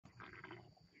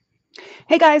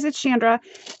Hey guys, it's Chandra,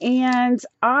 and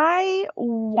I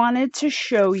wanted to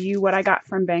show you what I got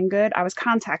from Banggood. I was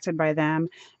contacted by them,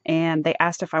 and they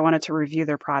asked if I wanted to review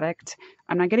their product.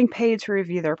 I'm not getting paid to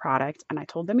review their product, and I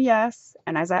told them yes.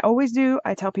 And as I always do,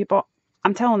 I tell people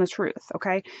I'm telling the truth,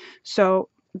 okay? So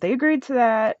they agreed to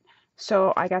that.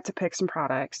 So I got to pick some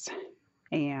products,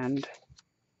 and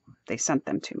they sent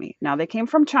them to me. Now they came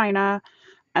from China,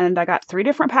 and I got three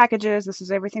different packages. This is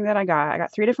everything that I got. I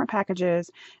got three different packages,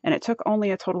 and it took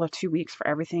only a total of 2 weeks for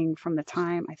everything from the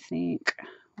time, I think,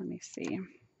 let me see,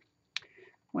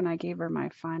 when I gave her my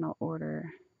final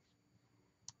order.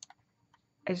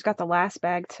 I just got the last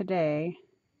bag today,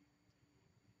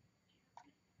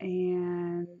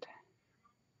 and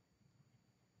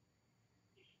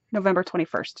November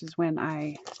 21st is when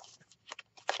I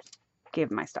gave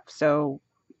my stuff. So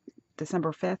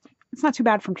December 5th, it's not too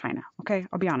bad from China, okay?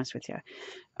 I'll be honest with you.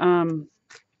 Um,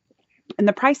 and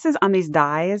the prices on these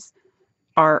dyes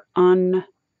are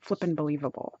unflippin'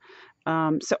 believable.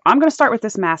 So I'm going to start with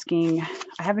this masking.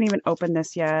 I haven't even opened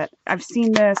this yet. I've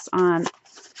seen this on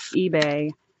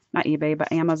eBay, not eBay,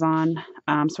 but Amazon.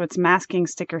 So it's masking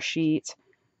sticker sheet.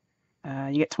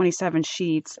 You get 27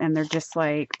 sheets, and they're just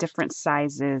like different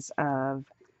sizes of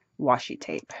washi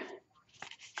tape.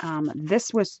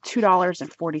 This was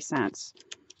 $2.40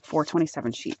 for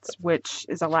 27 sheets, which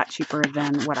is a lot cheaper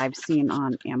than what I've seen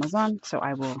on Amazon. So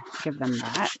I will give them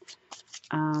that.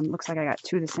 Looks like I got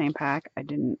two of the same pack. I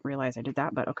didn't realize I did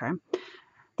that, but okay.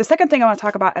 The second thing I want to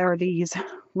talk about are these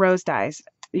rose dyes.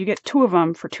 You get two of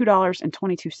them for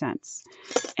 $2.22.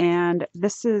 And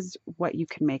this is what you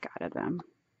can make out of them.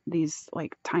 These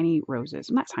like tiny roses.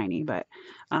 Not tiny, but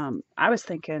I was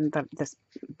thinking that this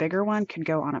bigger one could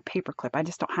go on a paper clip. I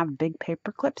just don't have big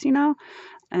paper clips,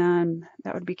 and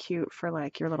that would be cute for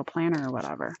like your little planner or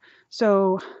whatever.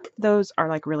 So those are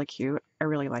like really cute. I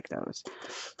really like those.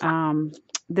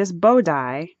 This bow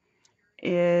die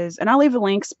is, and I'll leave the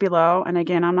links below. And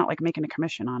again, I'm not like making a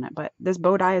commission on it, but this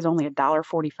bow die is only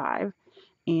 $1.45,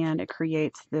 and it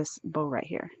creates this bow right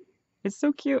here. It's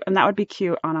so cute, and that would be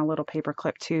cute on a little paper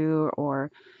clip too, or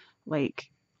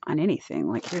like on anything.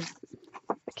 Like here's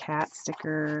a cat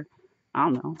sticker. I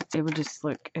don't know. It would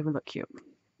look cute.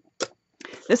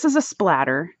 This is a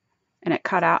splatter, and it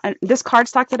cut out. And this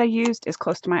cardstock that I used is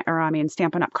close to my, or I mean,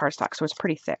 Stampin' Up! Cardstock, so it's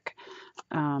pretty thick.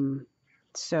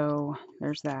 So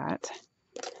there's that.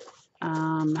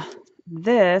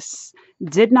 This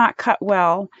did not cut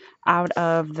well out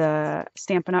of the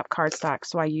Stampin' Up! Cardstock,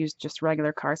 so I used just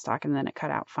regular cardstock, and then it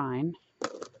cut out fine.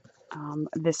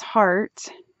 This heart,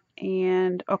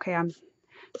 and okay,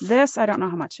 this I don't know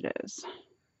how much it is,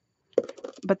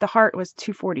 but the heart was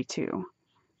 $2.42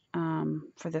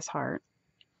 for this heart,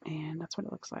 and that's what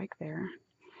it looks like there.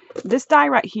 This die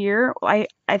right here, I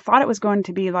thought it was going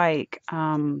to be like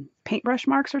paintbrush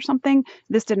marks or something.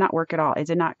 This did not work at all. It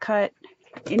did not cut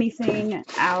anything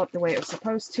out the way it was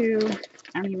supposed to.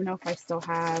 I don't even know if I still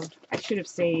have, I should have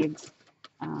saved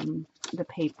the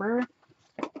paper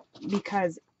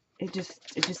because it just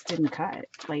didn't cut.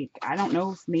 Like, I don't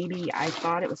know if maybe I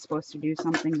thought it was supposed to do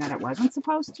something that it wasn't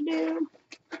supposed to do.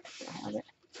 I have it.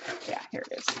 Yeah, here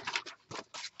it is.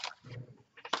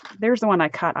 There's the one I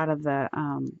cut out of the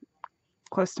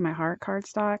close to my heart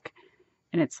cardstock,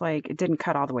 and it's like it didn't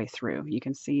cut all the way through. You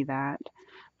can see that.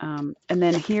 And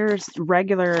then here's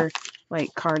regular like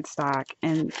cardstock,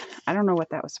 and I don't know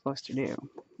what that was supposed to do,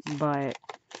 but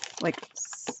like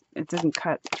it didn't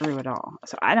cut through at all.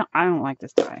 So I don't like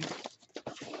this die.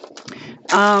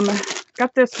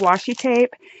 Got this washi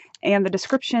tape, and the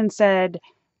description said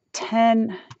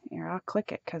 10. Here, I'll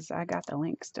click it because I got the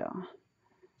link still.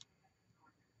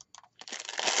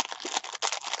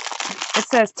 It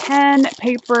says 10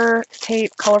 paper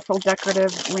tape, colorful,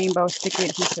 decorative, rainbow, sticky,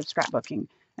 adhesive scrapbooking.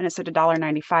 And it said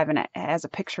 $1.95, and it has a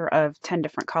picture of 10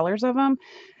 different colors of them.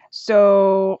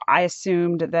 So I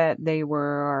assumed that they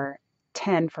were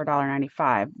 10 for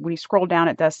 $1.95. When you scroll down,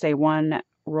 it does say one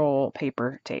roll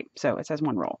paper tape. So it says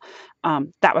one roll.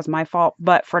 That was my fault.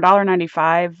 But for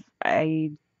 $1.95,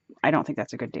 I don't think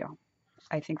that's a good deal.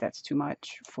 I think that's too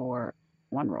much for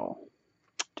one roll.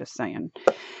 Just saying.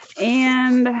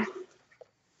 And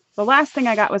the last thing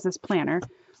I got was this planner,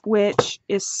 which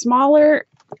is smaller.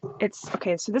 It's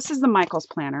okay. So this is the Michaels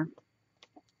planner,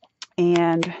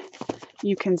 and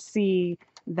you can see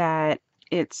that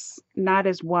it's not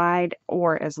as wide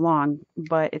or as long,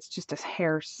 but it's just a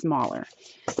hair smaller.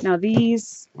 Now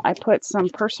these, I put some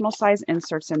personal size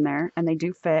inserts in there, and they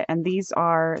do fit. And these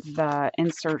are the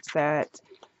inserts that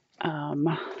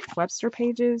Webster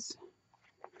pages.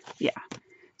 Yeah.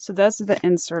 So those are the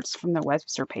inserts from the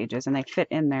Webster pages, and they fit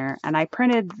in there. And I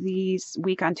printed these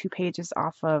week on 2 pages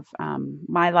off of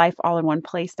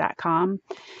mylifeallinOneplace.com.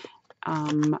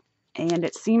 And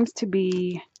it seems to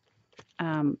be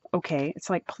okay. It's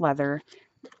like pleather.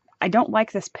 I don't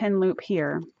like this pin loop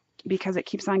here because it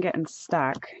keeps on getting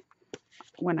stuck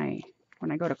when I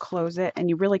go to close it, and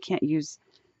you really can't use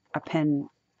a pin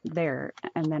there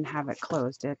and then have it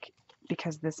closed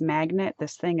because this magnet,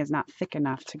 this thing is not thick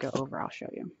enough to go over. I'll show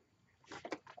you.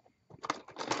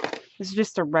 This is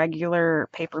just a regular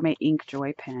Papermate Ink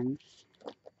Joy pen.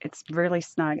 It's really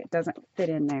snug. It doesn't fit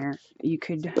in there.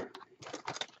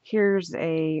 Here's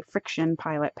a friction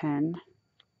pilot pen.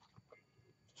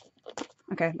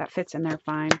 Okay, that fits in there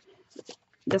fine.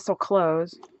 This will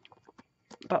close,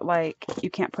 but like you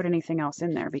can't put anything else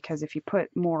in there because if you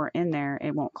put more in there,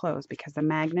 it won't close because the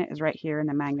magnet is right here and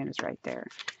the magnet is right there.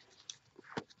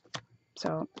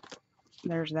 So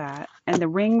there's that. And the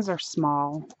rings are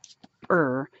small,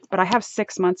 but I have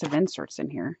 6 months of inserts in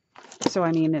here. So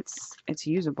I mean it's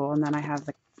usable. And then I have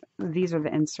these are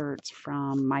the inserts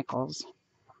from Michaels,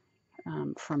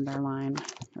 from their line.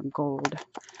 They're gold.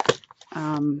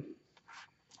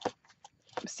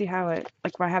 See how it,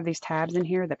 like when I have these tabs in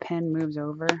here, the pen moves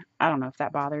over. I don't know if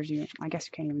that bothers you. I guess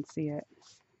you can't even see it.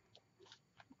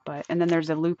 But, and then there's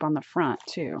a loop on the front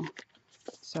too.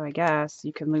 So I guess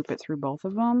you can loop it through both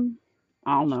of them.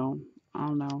 I don't know.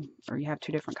 Or you have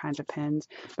 2 different kinds of pins.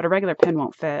 But a regular pin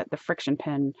won't fit. The friction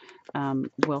pin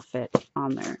will fit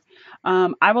on there.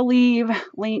 I will leave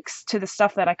links to the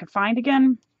stuff that I could find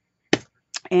again.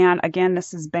 And again,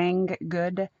 this is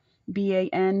Banggood,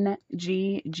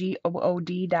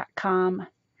 BANGGOOD.com.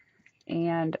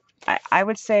 And I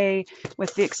would say,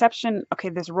 with the exception, okay,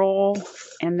 this roll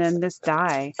and then this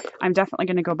die, I'm definitely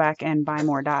going to go back and buy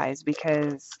more dies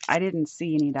because I didn't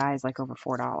see any dies like over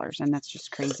 $4, and that's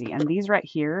just crazy. And these right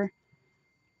here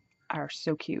are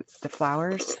so cute. The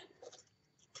flowers.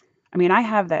 I mean, I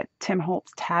have that Tim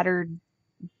Holtz tattered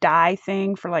die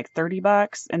thing for like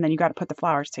 $30, and then you got to put the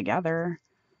flowers together.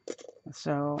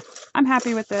 So I'm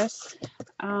happy with this.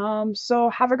 So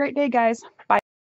have a great day, guys. Bye.